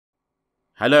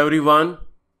Hello everyone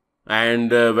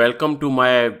and welcome to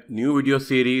my new video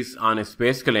series on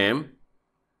SpaceClaim.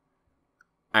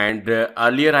 And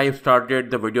earlier I started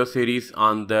the video series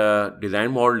on the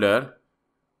design modeler.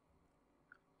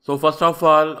 So first of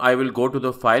all, I will go to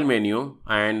the file menu,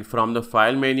 and from the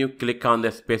file menu click on the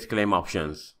SpaceClaim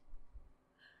options.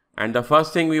 And the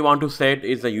first thing we want to set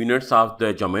is the units of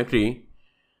the geometry.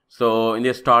 So in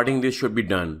the starting this should be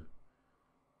done.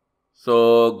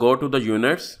 So go to the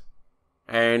units.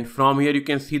 And from here you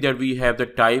can see that we have the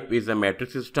type is a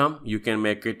metric system. You can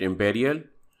make it imperial,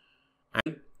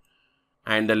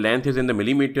 and the length is in the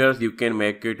millimeters. You can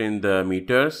make it in the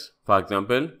meters, for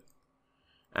example.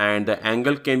 And the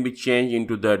angle can be changed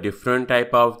into the different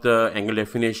type of the angle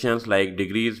definitions like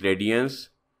degrees, radians.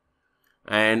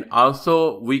 And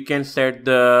also we can set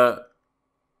the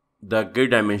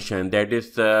grid dimension, that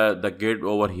is the grid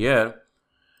over here.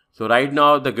 So right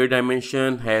now the grid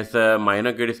dimension has a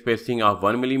minor grid spacing of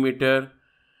 1 millimeter,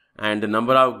 and the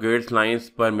number of grid lines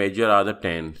per measure are the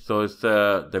 10. So it's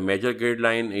the major grid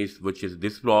line is, which is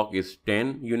this block, is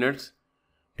 10 units,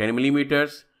 10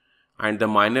 millimeters, and the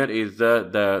minor is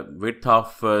the width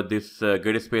of this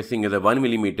grid spacing is a 1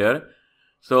 millimeter.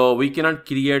 So we cannot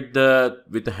create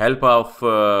with the help of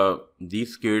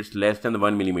these grids less than the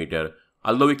 1 millimeter.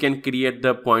 Although we can create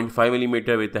the 0.5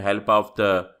 millimeter with the help of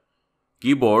the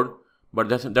keyboard, but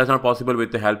that's not possible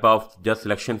with the help of just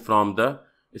selection from the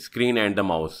screen and the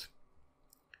mouse.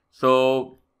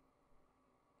 So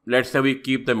let's say we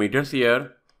keep the meters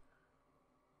here,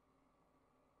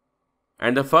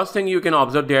 and the first thing you can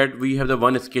observe that we have the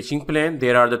one sketching plane.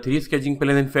 There are the three sketching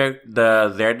planes, in fact,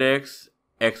 the ZX,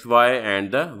 XY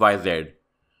and the YZ,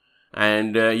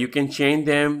 and you can change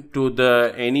them to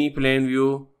the any plane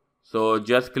view. So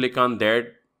just click on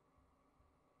that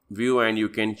view and you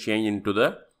can change into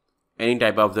the any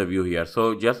type of the view here.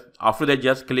 So just after that,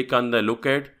 just click on the look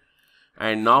at,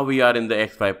 and now we are in the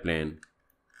XY plane.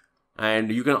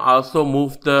 And you can also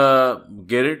move the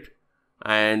grid,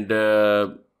 and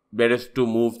that is to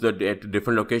move the at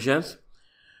different locations.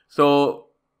 So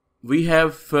we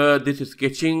have this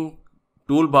sketching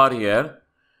toolbar here,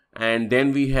 and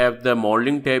then we have the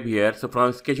modeling tab here. So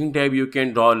from sketching tab you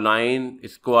can draw line,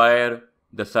 square,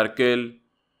 the circle,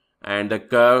 and the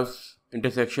curves,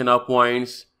 intersection of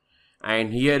points.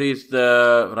 And here is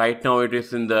the, right now it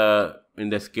is in the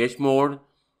sketch mode.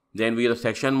 Then we have the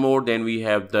section mode. Then we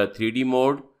have the 3D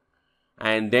mode,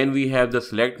 and then we have the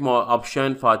select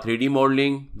option for 3D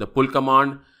modeling. The pull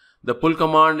command. The pull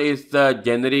command is the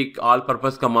generic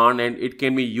all-purpose command, and it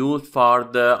can be used for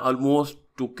the almost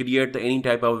to create any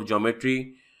type of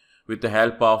geometry with the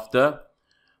help of the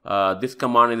this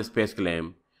command in the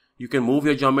SpaceClaim. You can move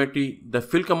your geometry. The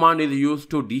fill command is used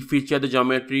to defeature the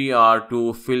geometry or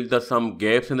to fill some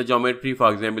gaps in the geometry.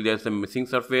 For example, there's a missing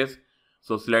surface.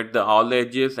 So select all the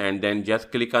edges and then just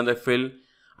click on the fill,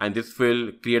 and this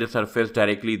fill create a surface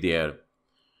directly there.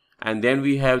 And then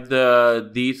we have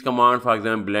these commands, for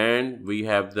example, blend. We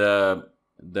have the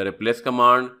replace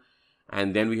command,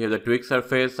 and then we have the tweak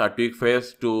surface or tweak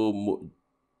face to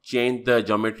change the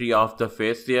geometry of the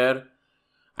face there.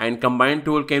 And combine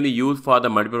tool can be used for the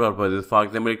multiple purposes. For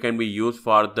example, it can be used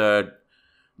for the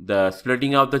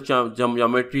splitting of the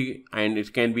geometry, and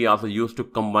it can be also used to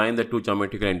combine the two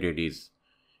geometrical entities.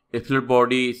 Split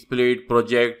body, split,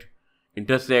 project,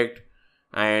 intersect,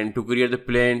 and to create the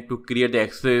plane, to create the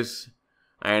axis,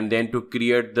 and then to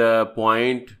create the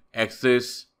point,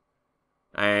 axis,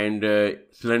 and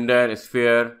cylinder,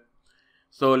 sphere.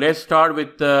 So let's start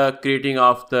with the creating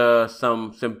of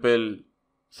some simple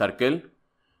circle.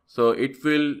 So it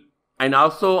will, and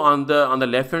also on the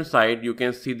left hand side you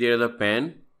can see there is a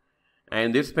pen,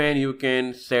 and this pen you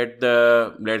can set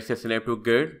the, let's say, snap to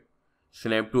grid,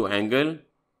 snap to angle,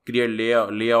 create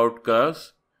layout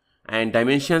curves, and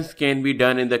dimensions can be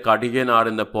done in the Cartesian or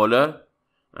in the polar,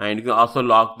 and you can also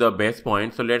lock the base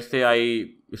point. So let's say I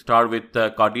start with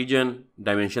the Cartesian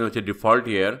dimension, which is default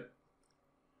here,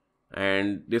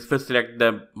 and this will select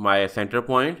my center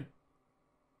point.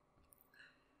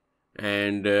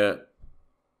 And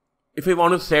if I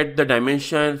want to set the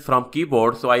dimension from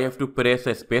keyboard, so I have to press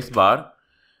a space bar,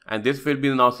 and this will be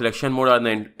now selection mode or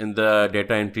in the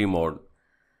data entry mode.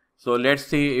 So let's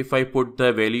see if I put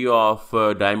the value of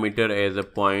diameter as a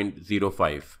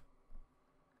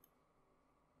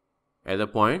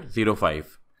 0.05.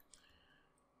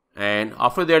 And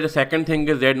after that, the second thing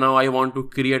is that now I want to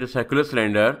create a circular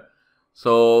cylinder.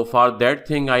 So for that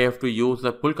thing I have to use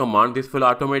the pull command. This will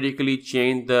automatically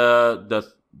change the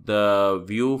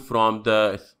view from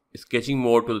the sketching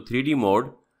mode to the 3D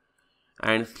mode,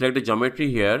 and select the geometry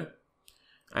here.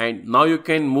 And now you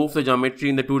can move the geometry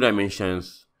in the 2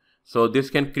 dimensions. So this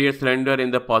can create cylinder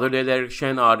in the positive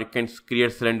direction, or it can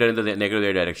create cylinder in the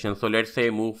negative direction. So let's say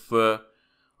move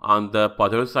on the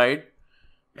positive side,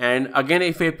 and again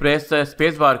if I press the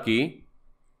spacebar key,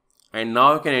 and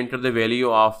now I can enter the value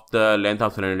of the length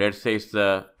of cylinder. Let's say it's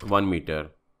 1 meter,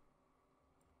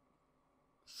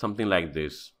 something like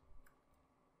this.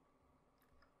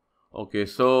 Okay,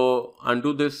 so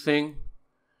undo this thing,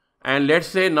 and let's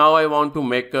say now I want to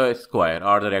make a square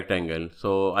or the rectangle.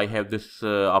 So I have this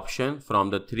option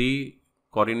from the 3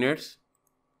 coordinates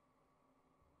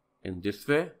in this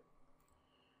way,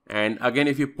 and again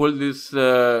if you pull this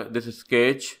this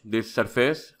sketch, this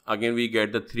surface, again we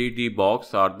get the 3D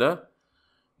box or the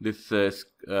this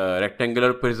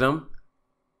rectangular prism.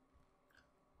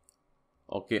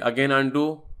 Okay, again undo.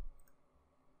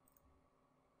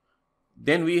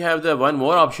 Then we have the one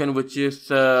more option, which is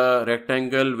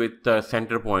rectangle with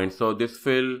center point. So this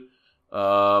will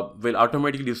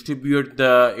automatically distribute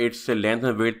its length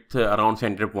and width around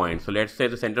center point. So let's say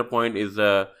the center point is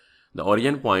the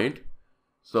origin point.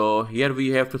 So here we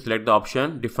have to select the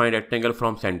option define rectangle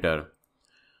from center.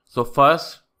 So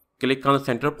first click on the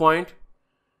center point,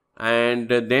 and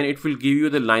then it will give you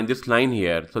the line, this line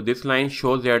here. So this line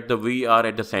shows that we are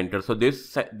at the center. So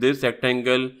this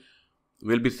rectangle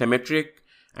will be symmetric,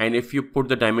 and if you put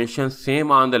the dimensions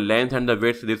same on the length and the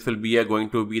width, this will be going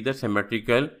to be the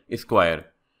symmetrical square.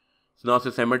 So now it's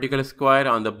a symmetrical square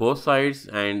on the both sides,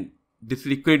 and this is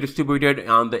equally distributed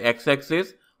on the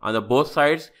x-axis on the both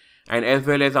sides, and as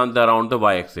well as on the around the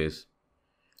y-axis.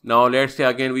 Now let's say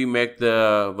again we make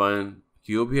the one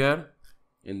cube here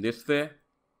in this way.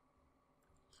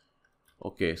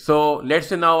 Okay, so let's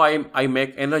say now I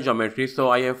make another geometry.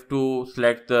 So I have to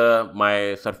select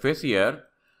my surface here,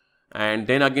 and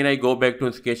then again I go back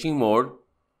to sketching mode,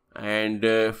 and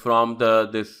from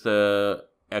this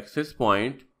axis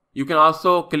point, you can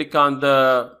also click on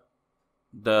the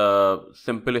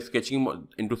simple sketching mode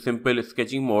into simple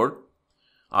sketching mode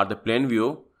or the plane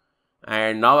view,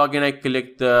 and now again I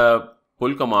click the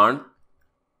pull command,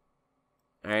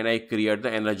 and I create the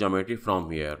another geometry from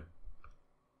here.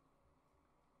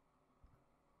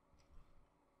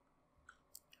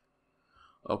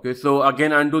 Okay, so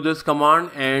again undo this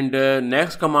command, and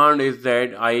next command is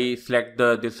that I select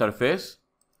this surface,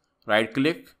 right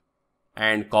click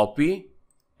and copy,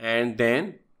 and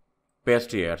then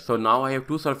paste here. So now I have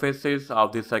 2 surfaces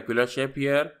of this circular shape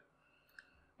here,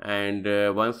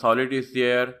 and one solid is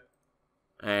there,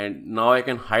 and now I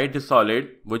can hide the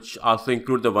solid, which also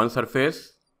include the one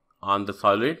surface on the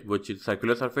solid, which is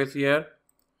circular surface here,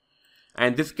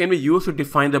 and this can be used to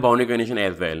define the boundary condition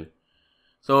as well.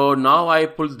 So now I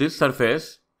pull this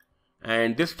surface,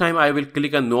 and this time I will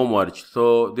click on no merge.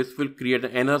 So this will create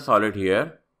another solid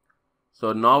here.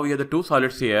 So now we have the 2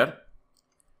 solids here,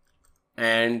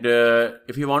 and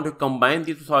if you want to combine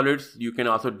these 2 solids, you can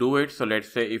also do it. So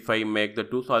let's say if I make the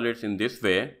 2 solids in this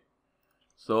way,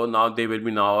 so now they will be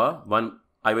now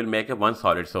I will make a one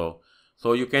solid.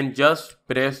 So you can just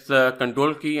press the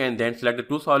control key and then select the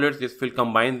 2 solids. This will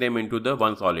combine them into the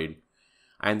one solid.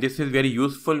 And this is very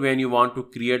useful when you want to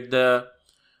create the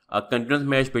continuous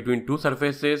mesh between 2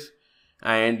 surfaces,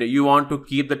 and you want to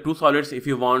keep the 2 solids if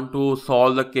you want to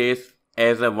solve the case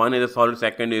as one is a solid,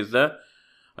 second is the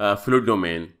fluid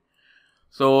domain.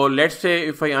 So let's say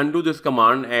if I undo this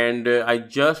command, and I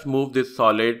just move this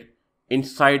solid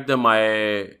inside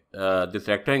my this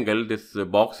rectangle, this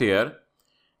box here,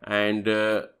 and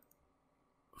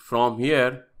from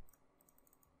here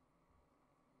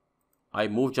I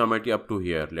move geometry up to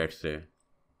here, let's say.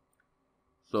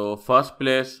 So first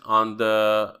place on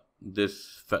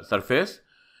this surface,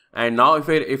 and now if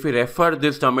I refer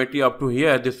this geometry up to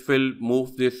here, this will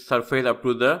move this surface up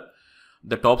to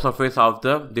the top surface of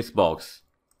this box.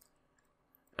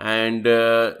 And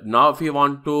now if you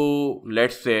want to,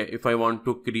 let's say if I want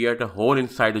to create a hole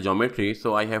inside the geometry,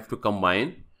 so I have to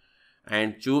combine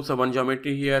and choose one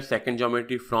geometry here, second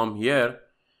geometry from here.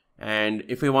 And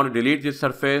if I want to delete this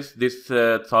surface, this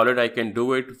solid, I can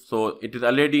do it. So it is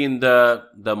already in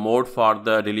the mode for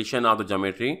the deletion of the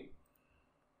geometry.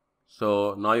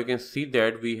 So now you can see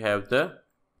that we have the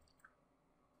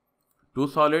 2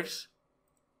 solids,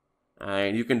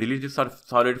 and you can delete this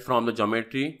solid from the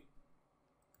geometry.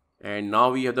 And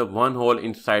now we have the one hole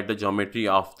inside the geometry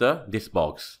of this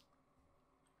box.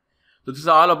 So this is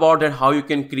all about that how you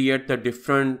can create the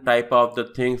different type of the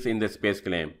things in the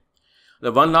SpaceClaim.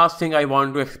 The one last thing I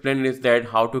want to explain is that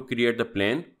how to create the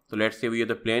plane. So let's say we have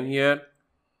the plane here,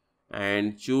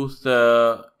 and choose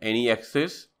any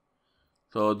axis.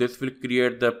 So this will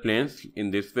create the planes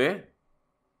in this way,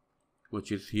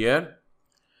 which is here.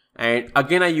 And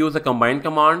again I use the combine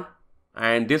command,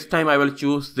 And this time I will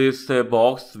choose this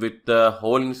box with the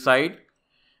hole inside,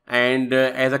 and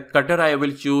as a cutter I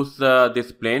will choose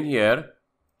this plane here,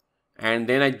 and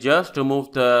then I just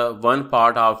remove the one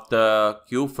part of the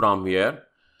cube from here.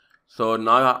 So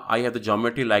now I have the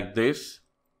geometry like this.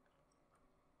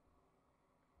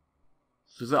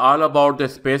 So this is all about the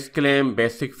SpaceClaim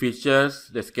basic features,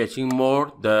 the sketching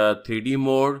mode, the 3D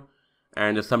mode,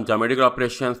 and some geometrical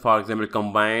operations, for example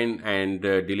combine and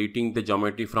deleting the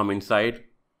geometry from inside.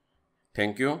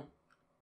 Thank you.